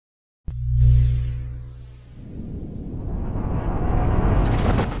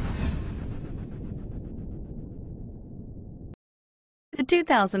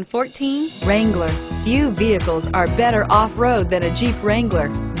2014 Wrangler. Few vehicles are better off-road than a Jeep Wrangler.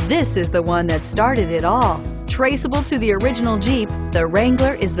 This is the one that started it all. Traceable to the original Jeep, the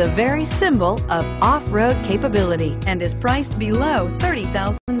Wrangler is the very symbol of off-road capability and is priced below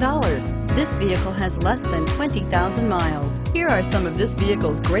 $30,000. This vehicle has less than 20,000 miles. Here are some of this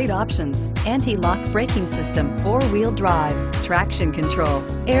vehicle's great options: anti-lock braking system, four-wheel drive, traction control,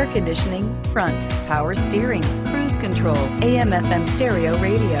 air conditioning, front, power steering, cruise control, AM/FM stereo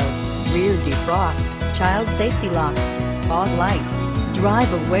radio, rear defrost, child safety locks, fog lights.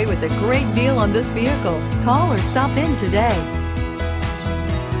 Drive away with a great deal on this vehicle. Call or stop in today.